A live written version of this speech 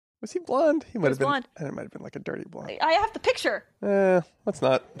Was he blonde? He might have been. blonde. And it might have been like a dirty blonde. I have the picture. Let's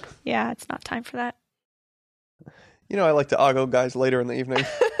not. Yeah, it's not time for that. You know, I like to ogle guys later in the evening.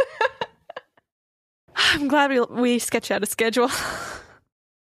 I'm glad we sketch out a schedule.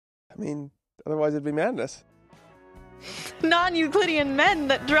 I mean, otherwise it'd be madness. Non-Euclidean men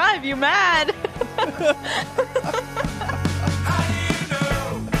that drive you mad.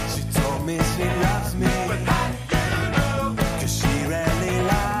 She told me she loves me, but how do you know? 'Cause she rarely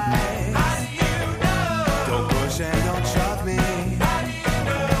lies. How do you know? Don't push and don't shove me. How do you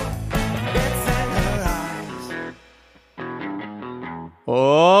know? It's in her eyes.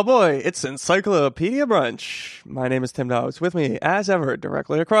 Oh boy, it's Encyclopedia Brunch. My name is Tim Dawes. With me, as ever,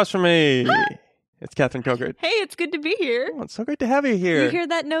 directly across from me, it's Catherine Kogert. Hey, it's good to be here. Oh, it's so great to have you here. You hear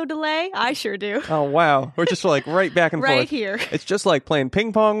that no delay? I sure do. Oh, wow. We're just like right back and Right forth. here. It's just like playing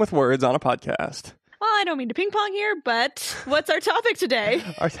ping pong with words on a podcast. Well, I don't mean to ping pong here, but what's our topic today?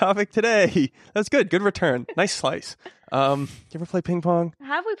 Our topic today. That's good. Good return. Nice slice. You ever play ping pong?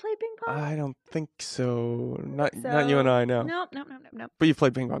 Have we played ping pong? I don't think so. Not you and I, no. No. But you've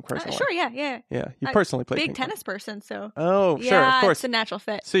played ping pong personally. Sure, yeah. Yeah, you personally played Big ping pong. tennis person, so. Oh, Yeah, sure, of course. it's a natural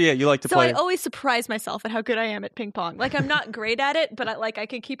fit. So yeah, you like to So play. I always surprise myself at how good I am at ping pong. Like, I'm not great at it, but I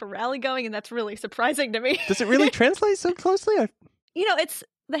can keep a rally going, and that's really surprising to me. Does it really translate so closely? It's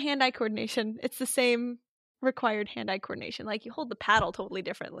the hand-eye coordination. It's the same required hand-eye coordination. Like, you hold the paddle totally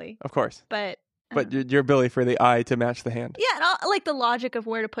differently, Of course. but But your ability for the eye to match the hand. yeah, and like the logic of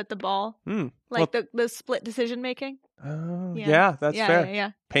where to put the ball, like the split decision making. Oh, yeah, that's yeah, fair.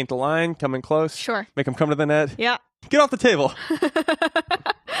 Yeah. Paint the line, come in close. Sure. Make them come to the net. Yeah. Get off the table.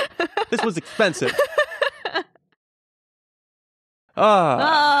 This was expensive.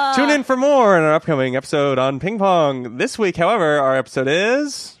 Tune in for more in our upcoming episode on ping pong. This week, however, our episode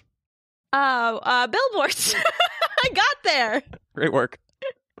is... Billboards. I got there. Great work.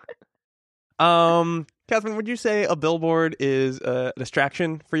 Catherine, would you say a billboard is a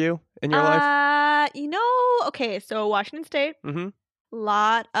distraction for you in your life? Okay, so Washington State, Mm-hmm.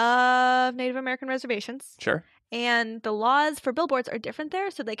 lot of Native American reservations, Sure. and the laws for billboards are different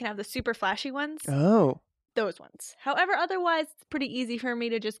there, so they can have the super flashy ones. Oh, Those ones. However, otherwise, it's pretty easy for me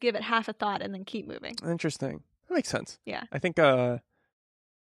to just give it half a thought and then keep moving. interesting. That makes sense. Yeah. I think that,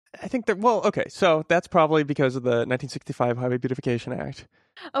 well, okay, so that's probably because of the 1965 Highway Beautification Act.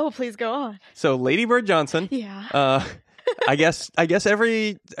 Oh, please go on. So Lady Bird Johnson, Yeah. I guess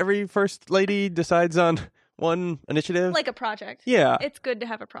every first lady decides on one initiative. Like a project. Yeah. It's good to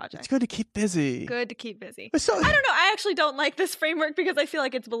have a project. It's good to keep busy. Good to keep busy. But so, I don't know. I actually don't like this framework because I feel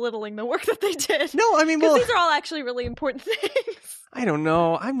like it's belittling the work that they did. No, I mean, Because well, these are all actually really important things. I don't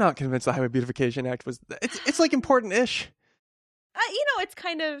know. I'm not convinced the Highway Beautification Act was. It's like important-ish. It's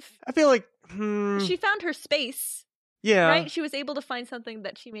kind of. I feel like. She found her space, Yeah. right? She was able to find something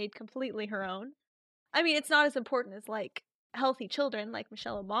that she made completely her own. I mean, it's not as important as like healthy children, like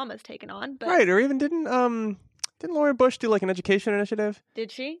Michelle Obama's taken on. But Right, or even didn't Laura Bush do like an education initiative?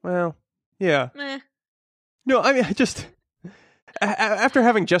 did she? Well, yeah. Meh. No, I mean, I just after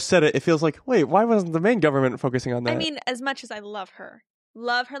having just said it, it feels like, wait, why wasn't the main government focusing on that? I mean, as much as I love her,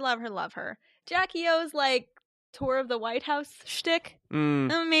 Jackie O's like tour of the White House shtick.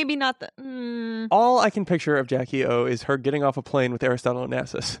 Maybe not the. All I can picture of Jackie O is her getting off a plane with Aristotle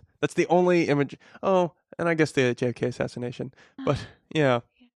Onassis. That's the only image. Oh, and I guess the JFK assassination. But yeah,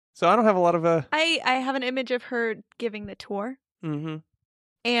 so I don't have a lot of I have an image of her giving the tour, Mm-hmm.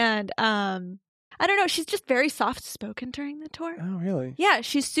 and I don't know. She's just very soft spoken during the tour. Oh, really? Yeah,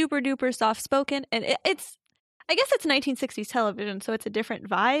 she's super duper soft spoken, and it's. I guess it's 1960s television, so it's a different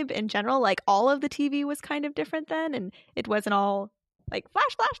vibe in general. Like, all of the TV was kind of different then, and it wasn't all like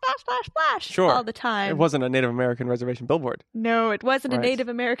flash, flash, flash, flash, flash Sure. all the time. It wasn't a Native American reservation billboard. No, it wasn't a Right. Native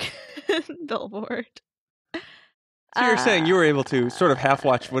American billboard. So you're saying you were able to sort of half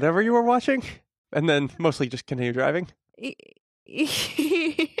watch whatever you were watching, and then mostly just continue driving?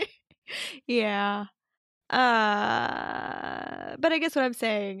 Yeah. But I guess what I'm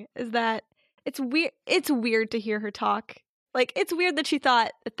saying is that it's weird. It's weird to hear her talk. Like, it's weird that she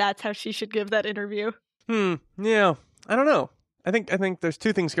thought that that's how she should give that interview. Yeah. I don't know. I think there's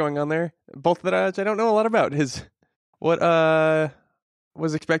two things going on there. Both that I don't know a lot about. What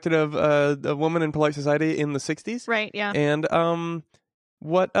was expected of a woman in polite society in the 60s. Right, yeah. And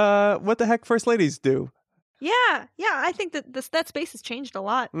what the heck first ladies do. Yeah. I think that that space has changed a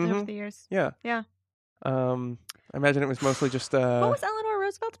lot over the years. Yeah. Yeah. I imagine it was mostly just What was Eleanor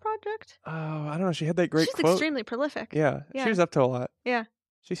Roosevelt's project? Oh, I don't know. She had that great She's quote. extremely prolific. Yeah, Yeah. she was up to a lot. Yeah.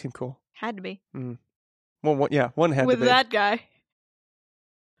 She seemed cool. Had to be. Well, one had With to be. that guy.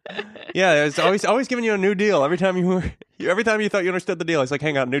 Yeah, it's always giving you a new deal every time you Every time you thought you understood the deal, he's like,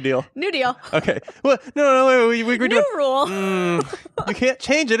 hang on, new deal. New deal. Okay. Well, no, wait, we agreed New to rule. you can't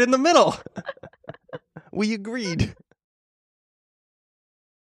change it in the middle. We agreed.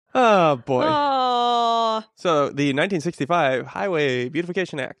 Oh, boy. Oh. So the 1965 Highway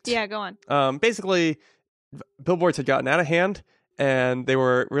Beautification Act. Yeah, go on. Basically, billboards had gotten out of hand, and they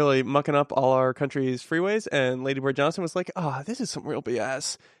were really mucking up all our country's freeways, and Lady Bird Johnson was like, this is some real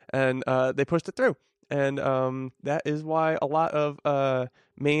BS. And they pushed it through. And that is why a lot of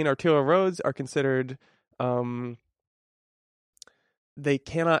main arterial roads are considered... they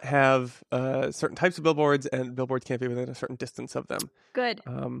cannot have certain types of billboards, and billboards can't be within a certain distance of them. Good.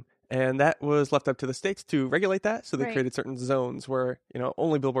 And that was left up to the states to regulate that. So they Right. created certain zones where,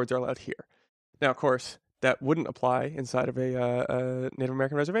 only billboards are allowed here. Now, of course, that wouldn't apply inside of a Native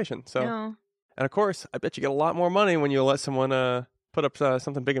American reservation. So, No. and of course, I bet you get a lot more money when you let someone put up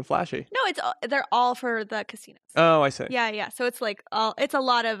something big and flashy. No, they're all for the casinos. Oh, I see. Yeah. So it's like it's a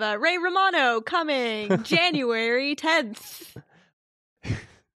lot of Ray Romano coming January 10th.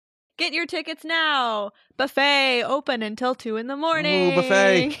 Get your tickets now. Buffet open until 2 a.m. Ooh,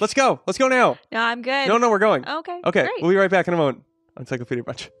 buffet. Let's go. Let's go now. No, I'm good. No, we're going. Okay. Okay, Great. we'll be right back in a moment on Encyclopedia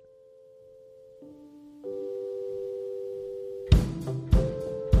Bunch.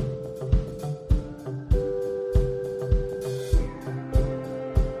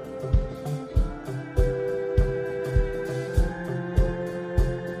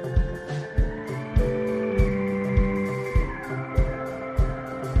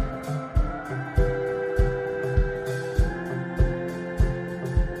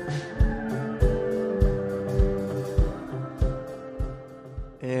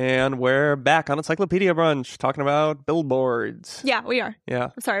 And we're back on Encyclopedia Brunch talking about billboards. Yeah, we are. Yeah.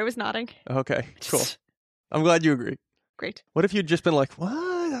 I'm sorry, I was nodding. Okay, cool. I'm glad you agree. Great. What if you'd just been like, what?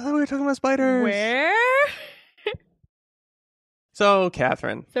 I thought we were talking about spiders. Where? So,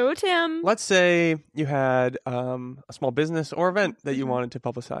 Catherine, So, Tim. let's say you had a small business or event that you wanted to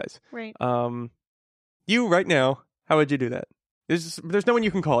publicize. Right. You, right now, how would you do that? There's no one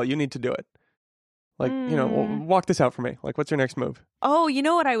you can call. You need to do it. Like, walk this out for me. Like, what's your next move? Oh, you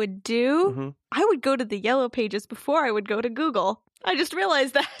know what I would do? Mm-hmm. I would go to the Yellow Pages before I would go to Google. I just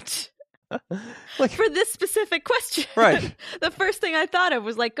realized that. Like, For this specific question. Right. The first thing I thought of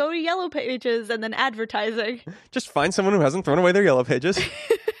was like, go to Yellow Pages and then advertising. just find someone who hasn't thrown away their yellow pages.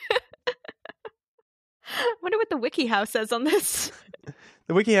 I wonder what the WikiHow says on this.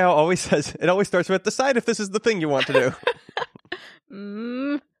 The WikiHow always says, it always starts with, decide if this is the thing you want to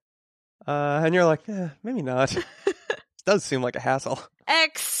do. And you're like, maybe not. It does seem like a hassle.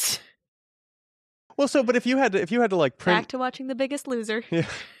 X. Well, but if you had to like print, Back to watching The Biggest Loser. yeah,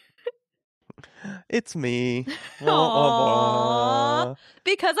 it's me. Aww.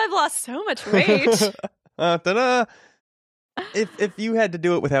 Because I've lost so much weight. Ta-da. If you had to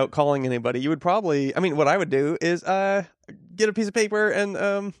do it without calling anybody, you would probably. I mean, what I would do is get a piece of paper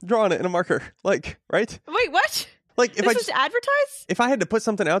and draw on it in a marker, like, right? Wait, what? Like if This is advertised? if I had to put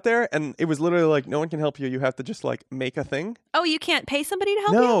something out there and it was literally like no one can help you, you have to just like make a thing. Oh, you can't pay somebody to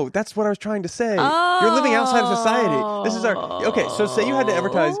help you? No, that's what I was trying to say. You're living outside of society. This is our okay. So say you had to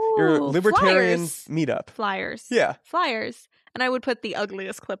advertise your libertarian Flyers. meetup. Flyers. Yeah, Flyers. And I would put the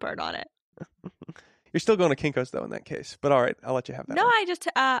ugliest clip art on it. you're still going to Kinko's though in that case. But all right, I'll let you have that. No, one. I just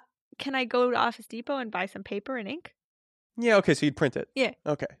can I go to Office Depot and buy some paper and ink? Yeah, okay. So you'd print it. Yeah.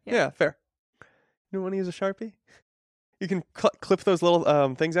 Okay. Yeah. Yeah, fair. You don't want to use a Sharpie? You can clip those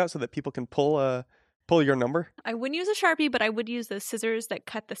little things out so that people can pull your number. I wouldn't use a Sharpie, but I would use those scissors that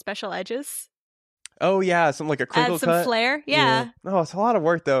cut the special edges. Oh yeah, something like a crinkle Add some cut. flair. Yeah. Oh, it's a lot of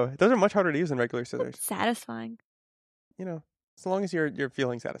work though. Those are much harder to use than regular scissors. Satisfying. You know, as long as you're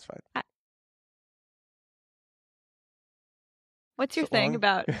feeling satisfied. What's your So thing long.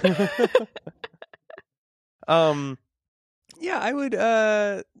 about? Yeah, I would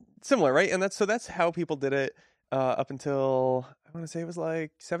similar, right? And that's how people did it up until I want to say it was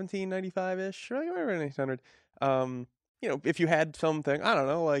like 1795-ish, right? Or 1800. If you had something, I don't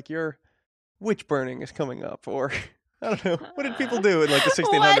know, like your witch burning is coming up, or I don't know, what did people do in like the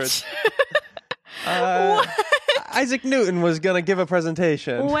 1600s? What? Isaac Newton was gonna give a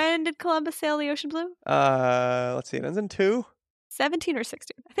presentation. When did Columbus sail the ocean blue? Let's see, it ends in 2. 17 or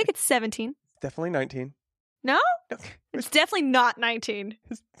 16? I think it's 17. Definitely 19. No? No, It's definitely not 19.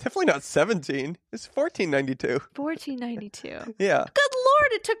 it's definitely not 17. It's 1492. 1492. Yeah. Good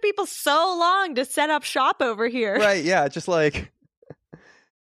Lord, it took people so long to set up shop over here. Right, yeah, just like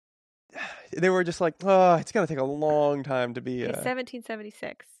they were just like, oh, it's gonna take a long time to be Okay,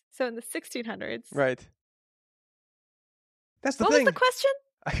 1776. So in the 1600s. right. That's the What thing. was the question?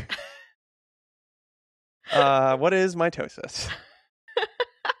 What is mitosis?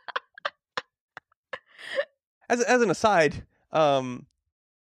 As an aside,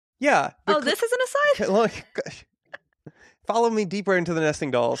 yeah. Oh, this is an aside? Look, follow me deeper into the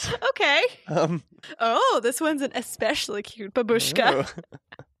nesting dolls. Okay. Um, Oh, this one's an especially cute babushka.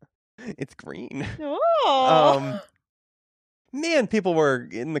 it's green. Oh. Man, people were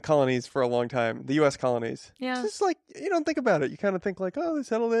in the colonies for a long time, the U.S. colonies. Yeah. It's just like, you don't think about it. You kind of think like, oh, they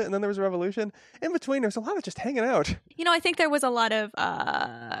settled it, and then there was a revolution. In between, there's a lot of just hanging out. I think there was a lot of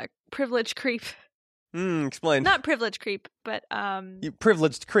privilege creep. Explain. Not privilege creep, but You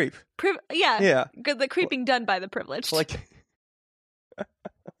privileged creep. yeah. The creeping done by the privileged. Like,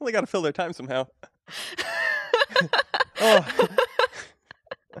 well, they got to fill their time somehow. Oh.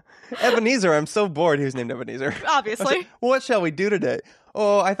 Ebenezer, I'm so bored. He was named Ebenezer. Obviously. Like, what shall we do today?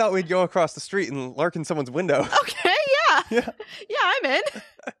 Oh, I thought we'd go across the street and lurk in someone's window. Okay, yeah. Yeah, I'm in.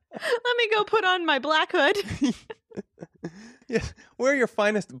 Let me go put on my black hood. Yes, wear your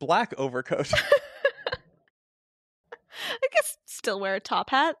finest black overcoat. I guess still wear a top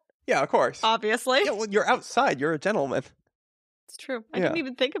hat, Yeah, of course. obviously. Yeah, well, you're outside. You're a gentleman. It's true. I Yeah. didn't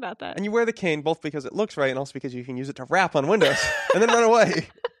even think about that. And you wear the cane both because it looks right and also because you can use it to rap on windows and then run away.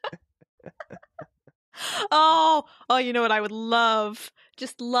 Oh, you know what I would love?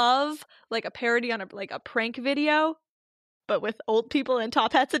 Just love like a parody on a prank video, but with old people in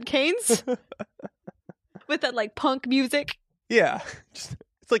top hats and canes. With that like punk music. Yeah.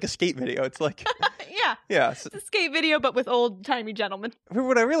 It's like a skate video. It's like, Yeah. yeah. It's a skate video, but with old-timey gentlemen.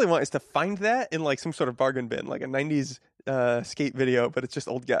 What I really want is to find that in like some sort of bargain bin, like a 90s skate video, but it's just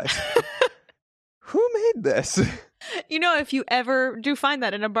old guys. Who made this? If you ever do find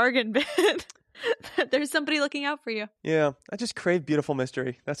that in a bargain bin, there's somebody looking out for you. Yeah, I just crave beautiful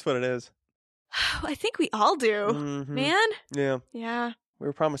mystery. That's what it is. I think we all do. Mhm. Man. Yeah, Yeah. we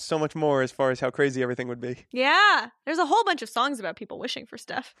were promised so much more as far as how crazy everything would be. Yeah. There's a whole bunch of songs about people wishing for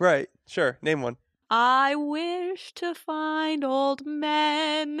stuff. Right, sure. Name one. I wish to find old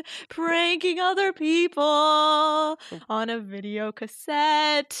men pranking other people on a video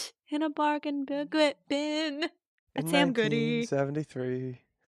cassette in a bargain bin. That's Sam Goody. 1973.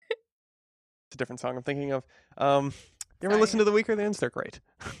 It's a different song I'm thinking of. You ever Sorry. listen to The Weaker Thans? They're great.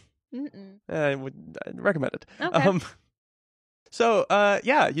 Mm-mm. I'd recommend it. Okay. So,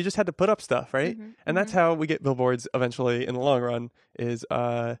 yeah, you just had to put up stuff, right? Mhm, And that's how we get billboards eventually in the long run is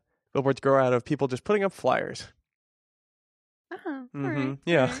billboards grow out of people just putting up flyers. Oh, Mhm, all right,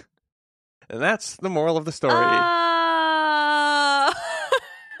 yeah. all right. And that's the moral of the story. Uh,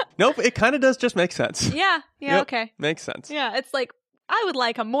 Nope, it kind of does just make sense. yeah, Yep. okay. Makes sense. Yeah, it's like, I would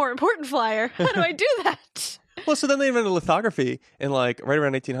like a more important flyer. How do I do that? Well, so then they invented lithography in like right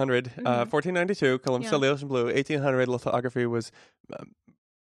around 1800, Mhm. 1492, Calypso, Yeah. the Ocean Blue. 1800 lithography was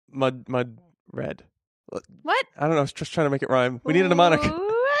mud red. What? I don't know. I was just trying to make it rhyme. We needed a mnemonic.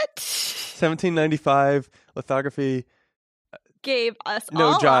 What? 1795 lithography. Gave us No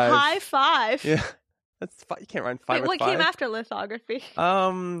all jive. a high five. Yeah, that's you can't rhyme five Wait, with what five. came after lithography?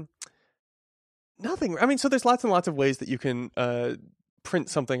 Nothing. I mean, so there's lots and lots of ways that you can print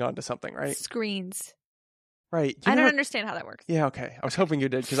something onto something, right? Screens. Right. I don't understand how that works. Yeah. Okay. I was hoping you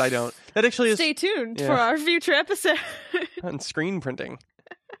did because I don't. That actually is Stay tuned yeah. for our future episode. on screen printing.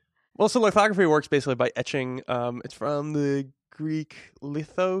 Well, so lithography works basically by etching. It's from the Greek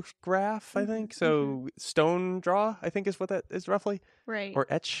lithograph, I think. So stone draw, I think, is what that is roughly, Right. or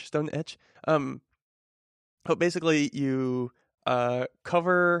etch, stone etch. But basically, you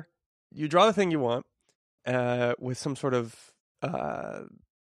you draw the thing you want with some sort of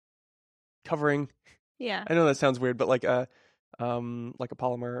covering. Yeah. I know that sounds weird, but like a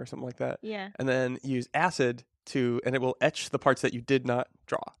polymer or something like that. Yeah. And then use acid and it will etch the parts that you did not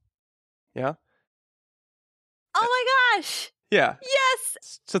draw. Yeah? Oh my gosh. Yeah.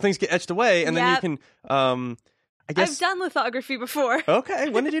 Yes. So things get etched away, and then you Yep. can, I guess. I've done lithography before. Okay,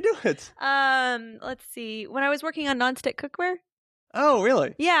 when did you do it? Let's see. When I was working on nonstick cookware. Oh,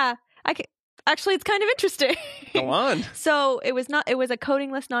 really? Yeah. Actually, it's kind of interesting. Go on. So it was a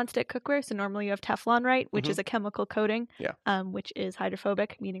coatingless nonstick cookware. So normally you have Teflon, right? Which Mhm. is a chemical coating. Yeah. Which is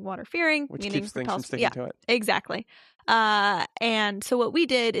hydrophobic, meaning water fearing, Which meaning keeps things from repulsive. sticking Yeah, to it. exactly. And so what we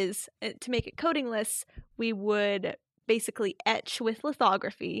did is to make it coatingless, we would basically etch with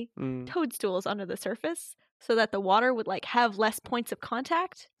lithography Mm. toadstools under the surface so that the water would like have less points of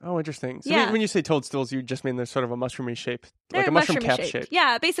contact. Oh, interesting. So Yeah. when you say toadstools, you just mean there's sort of a mushroomy shape, like They're a mushroom mushroomy cap shaped. shape.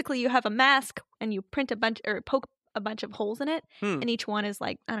 Yeah, basically you have a mask and you print poke a bunch of holes in it, Hmm. and each one is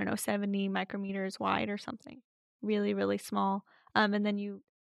like, I don't know, 70 micrometers wide or something. Really, really small. And then you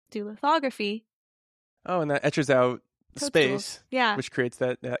do lithography. Oh, and that etches out Toadstools. space, Yeah. which creates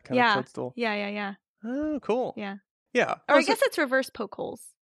that kind Yeah. of toadstool. Yeah. Oh, cool. Yeah. Yeah. Or I Also, guess it's reverse poke holes.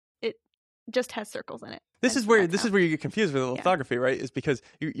 It just has circles in it. this is And where that's how- you get confused with the lithography, right? Is because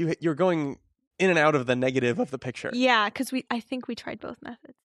you're going in and out of the negative of the picture. Yeah, because I think we tried both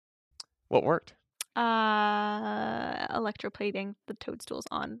methods. What worked? Electroplating the toadstools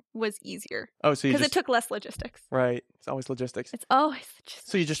on was easier Oh, so you because just it took less logistics. right. It's always logistics. It's always logistics.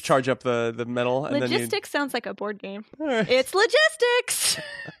 So you just charge up the metal and Logistics sounds like a board game. then you. All right. It's logistics.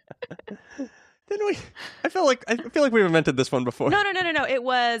 Didn't we? I feel like we've invented this one before. No. It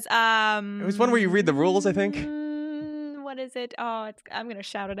was It was one where you read the rules, I think. What is it? Oh, I'm gonna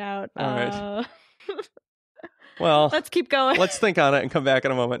shout it out. All right. Well, Let's keep going. let's think on it and come back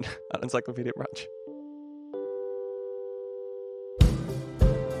in a moment on Encyclopedia Brunch.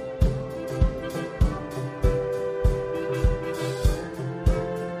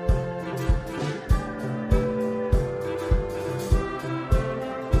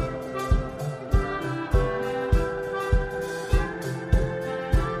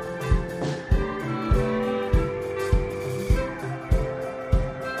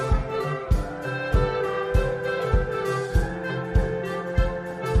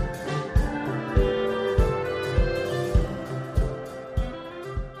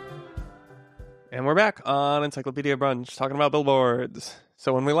 And we're back on Encyclopedia Brunch talking about billboards.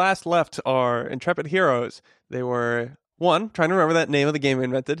 So when we last left our intrepid heroes, they were, one, trying to remember that name of the game we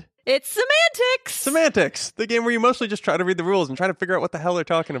invented. It's semantics. Semantics, the game where you mostly just try to read the rules and try to figure out what the hell they're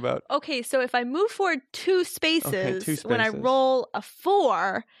talking about. Okay, so if I move forward 2 spaces, Okay, 2 when I spaces. roll a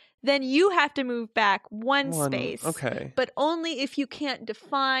 4, then you have to move back one space. Okay. But only if you can't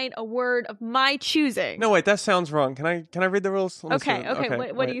define a word of my choosing. No, wait, that sounds wrong. Can I read the rules? Let me see Okay. them. What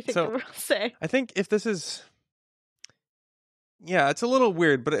do wait. you think So, the rules say? I think if this is... Yeah, it's a little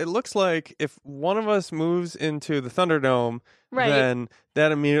weird, but it looks like if one of us moves into the Thunderdome, Right. then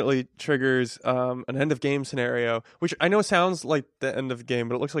that immediately triggers an end of game scenario, which I know sounds like the end of the game,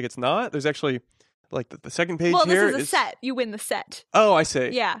 but it looks like it's not. There's actually like the second page Well, here. this is a set. You win the set. Oh, I see.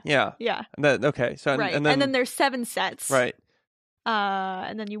 Yeah. Yeah. Yeah. Okay. So Right. and then there's 7 sets. right,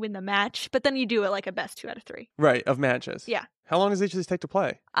 And then you win the match, but then you do it like a best 2 out of 3. right of matches. Yeah. How long does each of these take to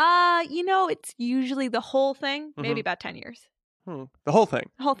play? It's usually the whole thing, maybe Mhm. about 10 years. The whole thing.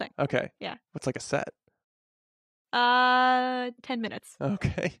 The whole thing. Okay. Yeah. What's like a set? 10 minutes.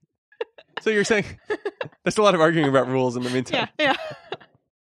 Okay. So you're saying there's a lot of arguing about rules in the meantime. Yeah.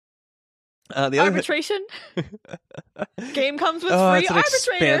 The other Arbitration. Game comes with oh, free it's an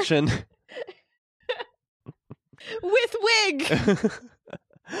arbitrator expansion. with wig.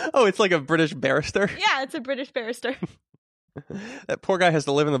 Oh, it's like a British barrister. Yeah, it's a British barrister. That poor guy has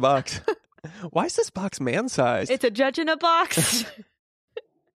to live in the box. Why is this box man-sized? It's a judge in a box.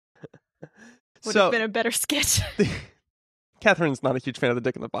 Would So- have been a better skit. Catherine's not a huge fan of the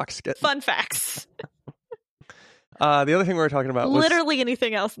dick in the box skit. Fun facts. The other thing we were talking about was Literally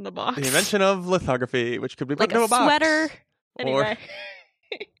anything else in the box. the invention of lithography, which could be put like into a a box. sweater. Or- Anyway.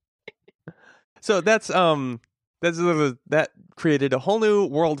 So that created a whole new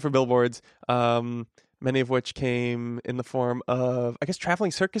world for billboards. Many of which came in the form of, I guess, traveling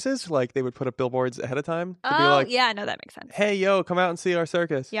circuses. Like they would put up billboards ahead of time to be like, yeah, no, that makes sense. "Hey, yo, come out and see our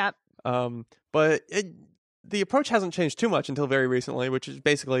circus." Yep. But the approach hasn't changed too much until very recently, which is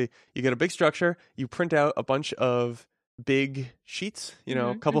basically you get a big structure, you print out a bunch of big sheets,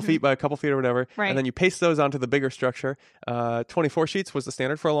 a couple feet by a couple feet or whatever, Right. and then you paste those onto the bigger structure. 24 sheets was the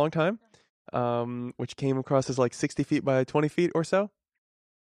standard for a long time, which came across as like 60 feet by 20 feet or so.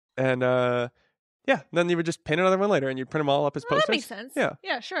 And then you would just paint another one later, and you'd print them all up as Well, posters. that makes sense. Yeah.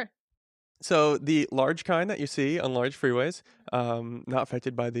 Yeah, sure. So the large kind that you see on large freeways, not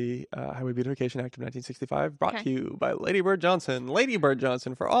affected by the Highway Beautification Act of 1965, brought Okay. to you by Lady Bird Johnson. Lady Bird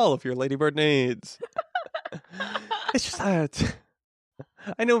Johnson for all of your Lady Bird needs. It's just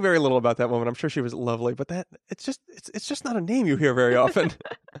I know very little about that woman. I'm sure she was lovely, but it's just not a name you hear very often.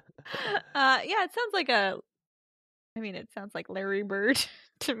 Yeah, it sounds like it sounds like Larry Bird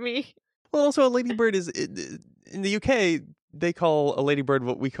to me. Well, also a ladybird is in the UK. They call a ladybird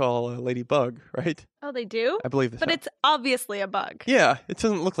what we call a ladybug, right? Oh, they do? I believe this. But it's obviously a bug. yeah, it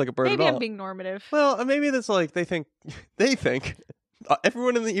doesn't look like a bird Maybe at all. I'm being normative. Well, maybe that's like they think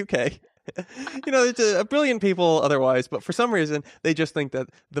everyone in the UK, it's a brilliant people otherwise, but for some reason they just think that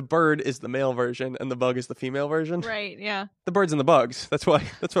the bird is the male version and the bug is the female version. Right, yeah. The birds and the bugs. That's what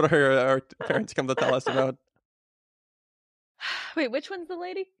our parents come to tell us about. Wait, which one's the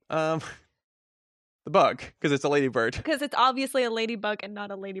lady? The bug, because it's a ladybird. Because it's obviously a ladybug and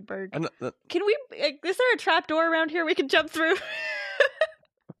not a ladybird. And, Can we, is there a trap door around here we can jump through?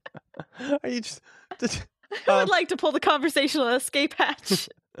 are you just I would like to pull the conversational escape hatch.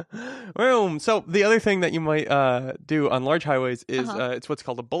 Boom. So the other thing that you might do on large highways is Uh-huh. it's what's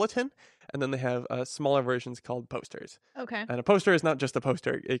called a bulletin, and then they have smaller versions called posters. Okay. And a poster is not just a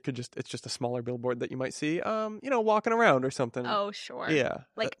poster; it's just a smaller billboard that you might see, walking around or something. Oh, sure. Yeah.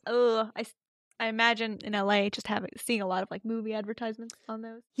 Like, I imagine in LA just seeing a lot of like movie advertisements on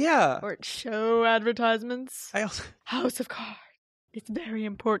those Yeah. or show advertisements. I also. House of Cards. It's very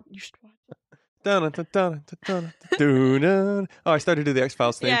important. You should watch it. Dun-dun-dun-dun-dun-dun-dun. Oh, I started to do the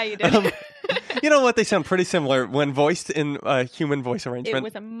X-Files thing. Yeah, you did. You know what? They sound pretty similar when voiced in a human voice arrangement. It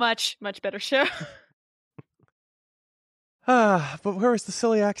was a much, much better show. But where was the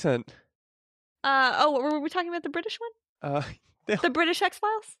silly accent? Were we talking about the British one? The British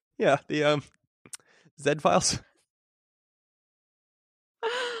X-Files? Yeah, the Z-Files.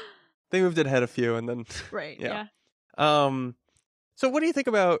 They moved it ahead a few, and then Right, Yeah. yeah. So what do you think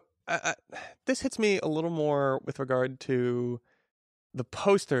about this? Hits me a little more with regard to the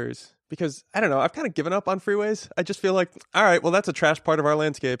posters because I don't know. I've kind of given up on freeways. I just feel like, all right, well, that's a trash part of our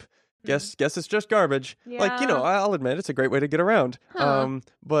landscape. Guess it's just garbage. Like, Yeah. I'll admit it's a great way to get around. Huh.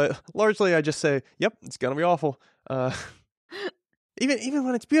 But largely I just say, yep, it's gonna be awful. Even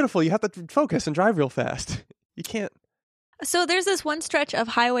when it's beautiful, you have to focus and drive real fast. You can't. So there's this one stretch of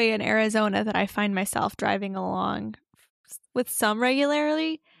highway in Arizona that I find myself driving along with some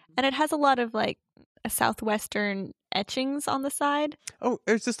regularity, and it has a lot of like southwestern etchings on the side. Oh,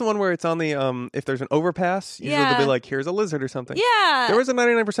 is this the one where it's on the if there's an overpass, usually they'll Yeah. be like, here's a lizard or something. Yeah. There was a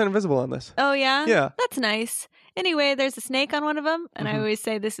 99% invisible on this. Oh, yeah? Yeah. That's nice. Anyway, there's a snake on one of them, and I Mhm. always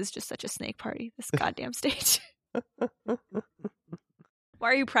say this is just such a snake party, this goddamn stage. Why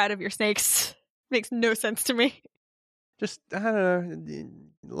are you proud of your snakes? Makes no sense to me. Just, I don't know,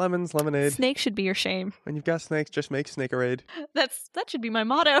 lemons, lemonade. Snake should be your shame. When you've got snakes, just make Snakearade. That should be my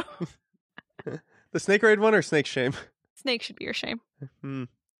motto. The Snakearade one or Snake Shame? Snake should be your shame.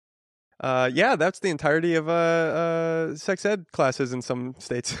 Yeah, that's the entirety of sex ed classes in some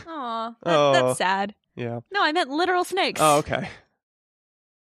states. Aw, Oh. that's sad. Yeah. No, I meant literal snakes. Oh, okay.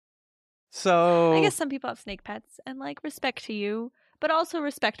 So I guess some people have snake pets, and like respect to you, but also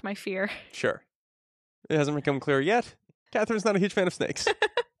respect my fear. sure. It hasn't become clear yet. Catherine's not a huge fan of snakes.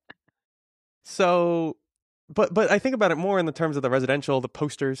 So, but I think about it more in the terms of the residential, the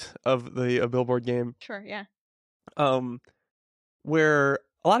posters of the billboard game. Sure, yeah. Where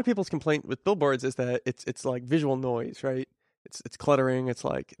a lot of people's complaint with billboards is that it's like visual noise, right? It's cluttering. It's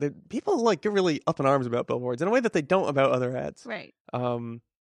like people like get really up in arms about billboards in a way that they don't about other ads. Right. I don't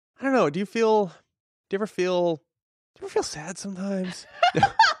know. Do you ever feel sad sometimes?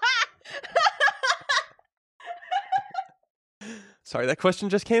 Sorry, that question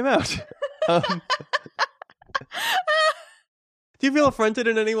just came out. Do you feel affronted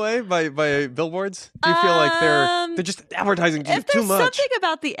in any way by billboards? Do you feel like they're just advertising If too there's much? something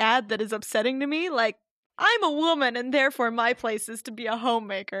about the ad that is upsetting to me, like I'm a woman and therefore my place is to be a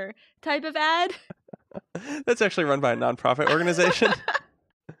homemaker type of ad. That's actually run by a nonprofit organization.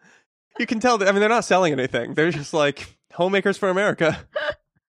 You can tell they're not selling anything. They're just like homemakers for America.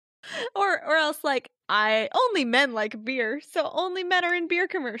 Or else like only men like beer, so only men are in beer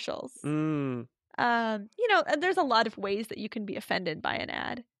commercials. Mm, And there's a lot of ways that you can be offended by an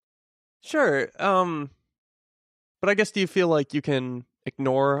ad. sure. But I guess do you feel like you can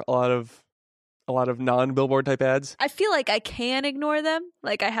ignore a lot of non-billboard type ads? I feel like I can ignore them.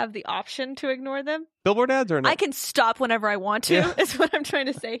 Like I have the option to ignore them. Billboard ads or no? I can stop whenever I want to, Yeah. is what I'm trying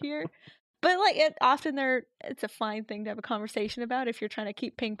to say here. But like it's a fine thing to have a conversation about if you're trying to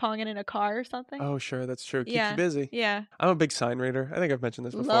keep ping-ponging in a car or something. Oh, sure, that's true. Keeps Yeah. you busy. Yeah. I'm a big sign reader. I think I've mentioned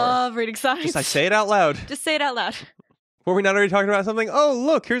this before. Love reading signs. Just I say it out loud. Just say it out loud. Were we not already talking about something? Oh,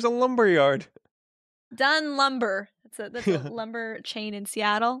 look, here's a lumber yard. Dunn Lumber. That's a lumber chain in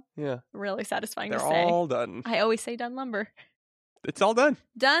Seattle. Yeah, Really satisfying they're to say. all done. I always say Dunn Lumber. It's all done.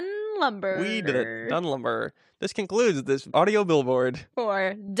 Dunn Lumber. We did it. Done lumber. This concludes this audio billboard.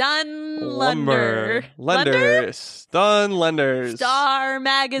 For Dunn Lunder. Lenders. Done lenders. Star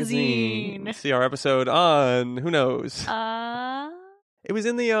Magazine. See our episode on who knows. It was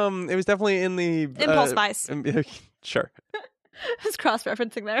in the it was definitely in the Impulse Buys. Sure. It's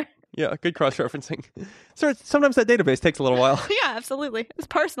cross-referencing there. Yeah, good cross referencing. So sometimes that database takes a little while. Yeah, absolutely. It's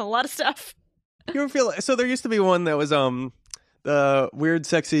personal. A lot of stuff. You ever feel so there used to be one that was the weird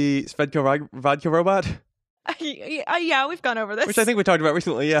sexy Svedka vodka robot, Yeah, we've gone over this. which I think we talked about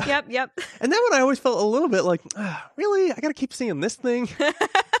recently, yeah. Yep. And that one I always felt a little bit like, really? I got to keep seeing this thing?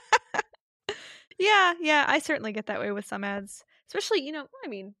 Yeah, I certainly get that way with some ads. Especially,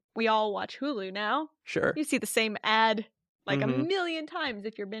 we all watch Hulu now. Sure. You see the same ad like a Mhm. million times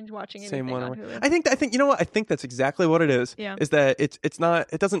if you're binge watching Same anything one. on Hulu. I think you know what? I think that's exactly what it is. Yeah. Is that it's not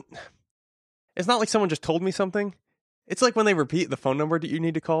like someone just told me something. It's like when they repeat the phone number that you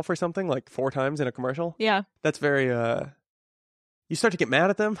need to call for something like 4 times in a commercial. Yeah. That's very you start to get mad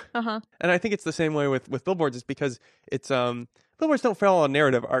at them. Uh-huh. And I think it's the same way with billboards, is because it's billboards don't follow a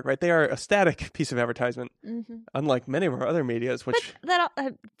narrative arc, right? They are a static piece of advertisement, Mm-hmm. unlike many of our other medias, which But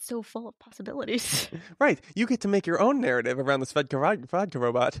that it's so full of possibilities. right, you get to make your own narrative around this vodka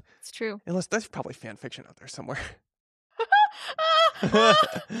robot. It's true. Unless there's probably fan fiction out there somewhere.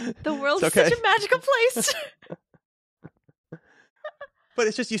 The world's It's okay. such a magical place. But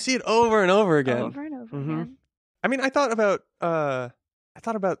it's just you see it over and over again. Over and over Mhm. again. I mean, I thought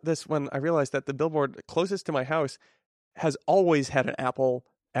about this when I realized that the billboard closest to my house has always had an Apple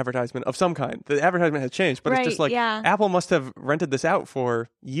advertisement of some kind. The advertisement has changed, but it's just Right, like yeah. Apple must have rented this out for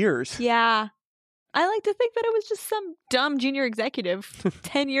years. Yeah. I like to think that it was just some dumb junior executive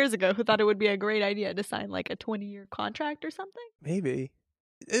 10 years ago who thought it would be a great idea to sign like a 20-year contract or something. Maybe.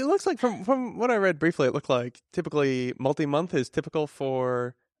 It looks like from what I read briefly, it looked like typically multi-month is typical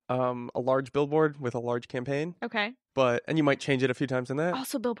for a large billboard with a large campaign, Okay. and you might change it a few times in that.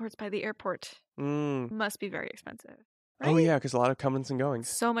 Also, billboards by the airport Mm. must be very expensive. Oh right? yeah, because a lot of comings and goings.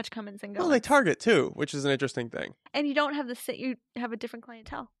 So much comings and goings. Well, they target too, which is an interesting thing. And you don't have you have a different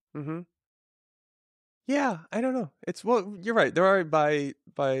clientele. Mm-hmm. Yeah, I don't know. You're right. There are by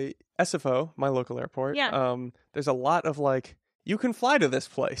SFO, my local airport. Yeah. There's a lot of like, you can fly to this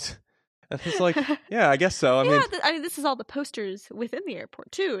place. And it's like, yeah, I guess so. I mean, this is all the posters within the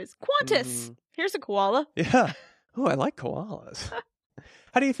airport too. Is Qantas? Mhm. Here's a koala. Yeah. Oh, I like koalas.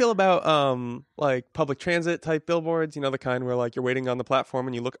 How do you feel about like public transit type billboards? You know, the kind where like you're waiting on the platform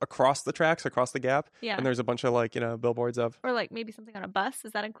and you look across the tracks, across the gap, Yeah. and there's a bunch of like, billboards of. Or like maybe something on a bus.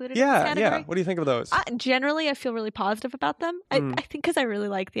 Is that included in this Yeah, category? yeah. What do you think of those? Generally, I feel really positive about them. Mm. I think because I really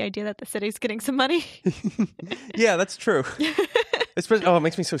like the idea that the city's getting some money. Yeah, that's true. Especially, it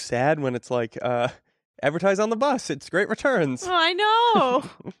makes me so sad when it's like advertise on the bus. It's great returns. Oh, I know.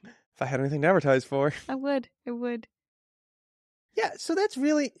 If I had anything to advertise for. I would. Yeah, so that's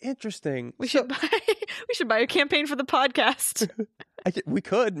really interesting. We should buy a campaign for the podcast. We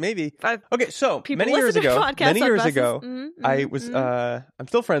could maybe. Five Okay, so people many years listen to ago, podcasts many on years buses. ago, Mhm, I mhm, was mhm. I'm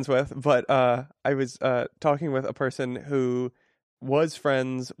still friends with, but I was talking with a person who was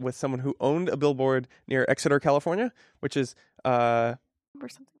friends with someone who owned a billboard near Exeter, California, which is Or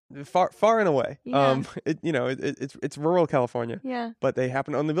something. far and away. Yeah. It's rural California. Yeah. But they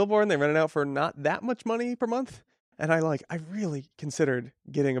happened to own the billboard and they rent it out for not that much money per month. And I really considered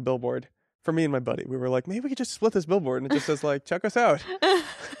getting a billboard for me and my buddy. We were like, maybe we could just split this billboard and it just says like, check us out.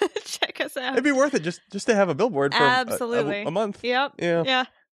 Check us out. It'd be worth it just to have a billboard for Absolutely. a month. Yep. Yeah. Yeah.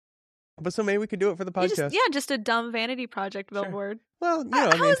 But so maybe we could do it for the You podcast. just a dumb vanity project Sure. billboard. Well, How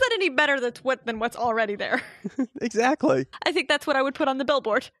is that any better than what's already there? exactly. I think that's what I would put on the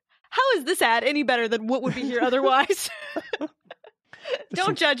billboard. How is this ad any better than what would be here otherwise? some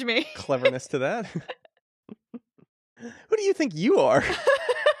Don't judge me. Cleverness to that. Who do you think you are?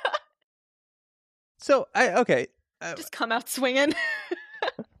 So, Just come out swinging.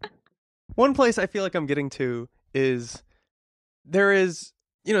 one place I feel like I'm getting to is there is,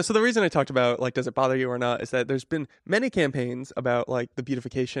 so the reason I talked about, like, does it bother you or not, is that there's been many campaigns about, like, the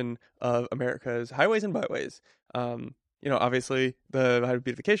beautification of America's highways and byways. Obviously the Highway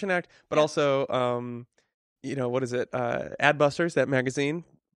Beautification Act, but Yeah. also, what is it? Adbusters, that magazine,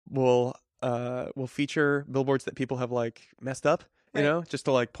 will feature billboards that people have, like, messed up, Right. just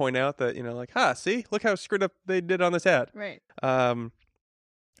to, like, point out that, like, see, look how screwed up they did on this ad. Right.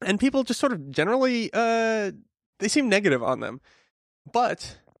 And people just sort of generally, they seem negative on them.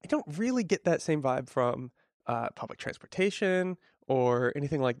 But I don't really get that same vibe from public transportation or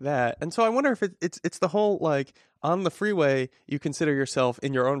anything like that. And so I wonder if it's the whole, like, on the freeway, you consider yourself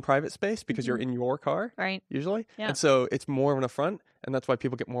in your own private space because you're in your car, Right. usually. Yeah. And so it's more of an affront, and that's why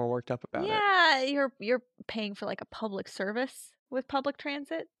people get more worked up about it. Yeah, you're paying for like a public service with public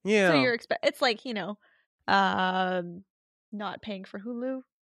transit. Yeah. So it's like, not paying for Hulu.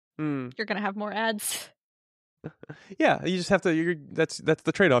 Mm. You're going to have more ads. Yeah, you just have to, that's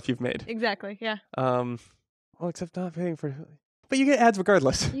the trade-off you've made. Exactly. Yeah. Well, except not paying for, but you get ads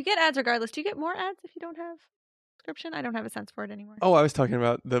regardless. You get ads regardless. Do you get more ads if you don't have subscription? I don't have a sense for it anymore. Oh, I was talking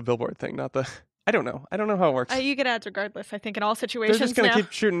about the billboard thing, not the, I don't know how it works. You get ads regardless, I think, in all They're situations just going now. to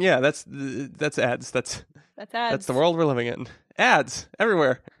keep shooting. Yeah, that's ads. That's ads. That's the world we're living in. Ads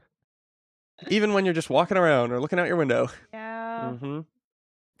everywhere. Even when you're just walking around or looking out your window. Yeah. Mm-hmm.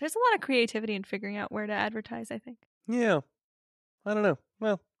 There's a lot of creativity in figuring out where to advertise, I think. Yeah. I don't know.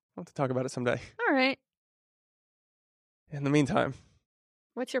 Well, I'll have to talk about it someday. All right. in the meantime,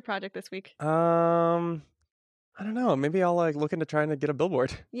 What's your project this week? I don't know. Maybe I'll like look into trying to get a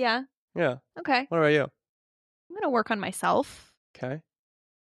billboard. Yeah. Yeah. Okay. What about you? I'm going to work on myself. Okay.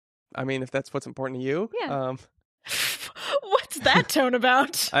 I mean, if that's what's important to you. Yeah. What's that tone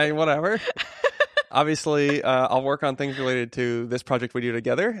about? Whatever. Obviously, I'll work on things related to this project we do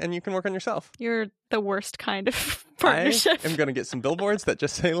together, and you can work on yourself. You're the worst kind of partnership. I am going to get some billboards that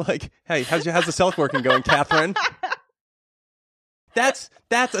just say like, "Hey, how's the self working going, Catherine?" That's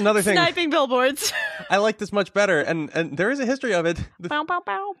another thing. Sniping billboards. I like this much better, and there is a history of it. Bow, bow,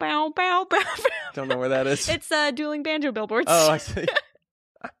 bow, bow, bow, bow. Don't know where that is. It's dueling banjo billboards. Oh, I see.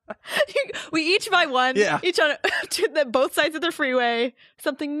 We each buy one. Yeah. Each on both sides of the freeway.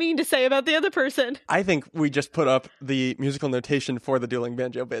 Something mean to say about the other person. I think we just put up the musical notation for the dueling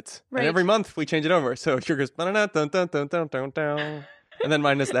banjo bits, Right. and every month we change it over. So yours goes dun dun dun dun dun dun dun dun, and then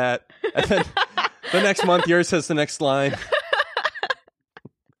mine is that, and then the next month yours says the next line.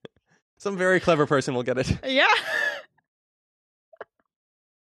 Some very clever person will get it. Yeah.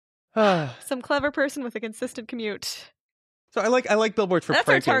 Some clever person with a consistent commute. So I like billboards for That's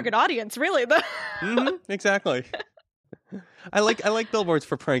pranking. our target audience, really. Though. Exactly. I like billboards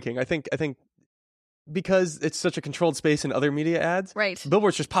for pranking. I think because it's such a controlled space in other media ads, Right.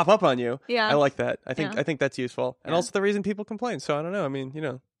 billboards just pop up on you. Yeah. I like that. I Yeah. think that's useful, and Yeah. also the reason people complain. So I don't know. I mean,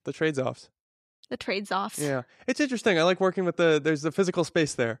 the trades offs. The trades offs. Yeah, it's interesting. I like working with there's the physical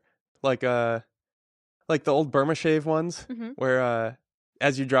space there, like the old Burma Shave ones, Mhm. where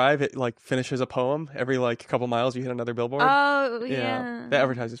as you drive, it like finishes a poem every like couple miles. You hit another billboard. Oh, yeah. That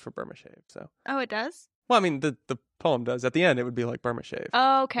advertises for Burma Shave. So, Oh, it does? well, I mean, the poem does. At the end, it would be like Burma Shave.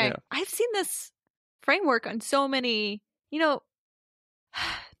 Oh, okay. Yeah. I've seen this framework on so many, does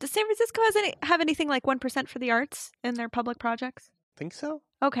San Francisco have anything like 1% for the arts in their public projects? Think so?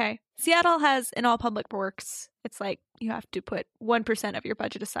 Okay. Seattle has in all public works, it's like you have to put 1% of your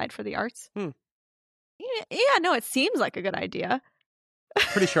budget aside for the arts. Hmm. Yeah, no, it seems like a good idea.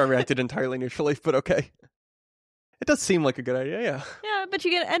 Pretty sure I reacted entirely neutrally, but okay. It does seem like a good idea, yeah. Yeah, but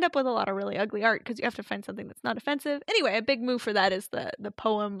you end up with a lot of really ugly art because you have to find something that's not offensive. Anyway, a big move for that is the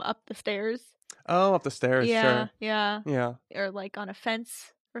poem Up the Stairs. Oh, up the stairs, Yeah, sure. yeah. Yeah. Or like on a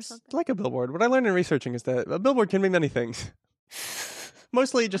fence or It's something. like a billboard. What I learned in researching is that a billboard can be many things.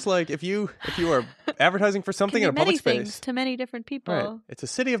 Mostly just like if you are advertising for something in a Can be public many things space. to many different people. Right. It's a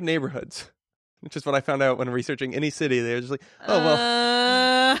city of neighborhoods. Which is what I found out when researching any city. They're just like, oh,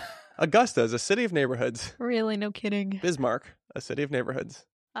 well, Augusta is a city of neighborhoods. Really, no kidding. Bismarck, a city of neighborhoods.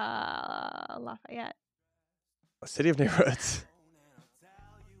 Lafayette. A city of neighborhoods.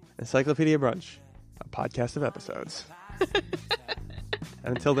 Encyclopedia Brunch, a podcast of episodes.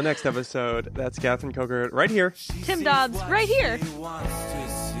 And until the next episode, that's Catherine Kogert right here. Tim Dobbs right here. Wants to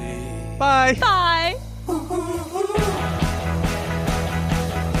see. Bye. Bye.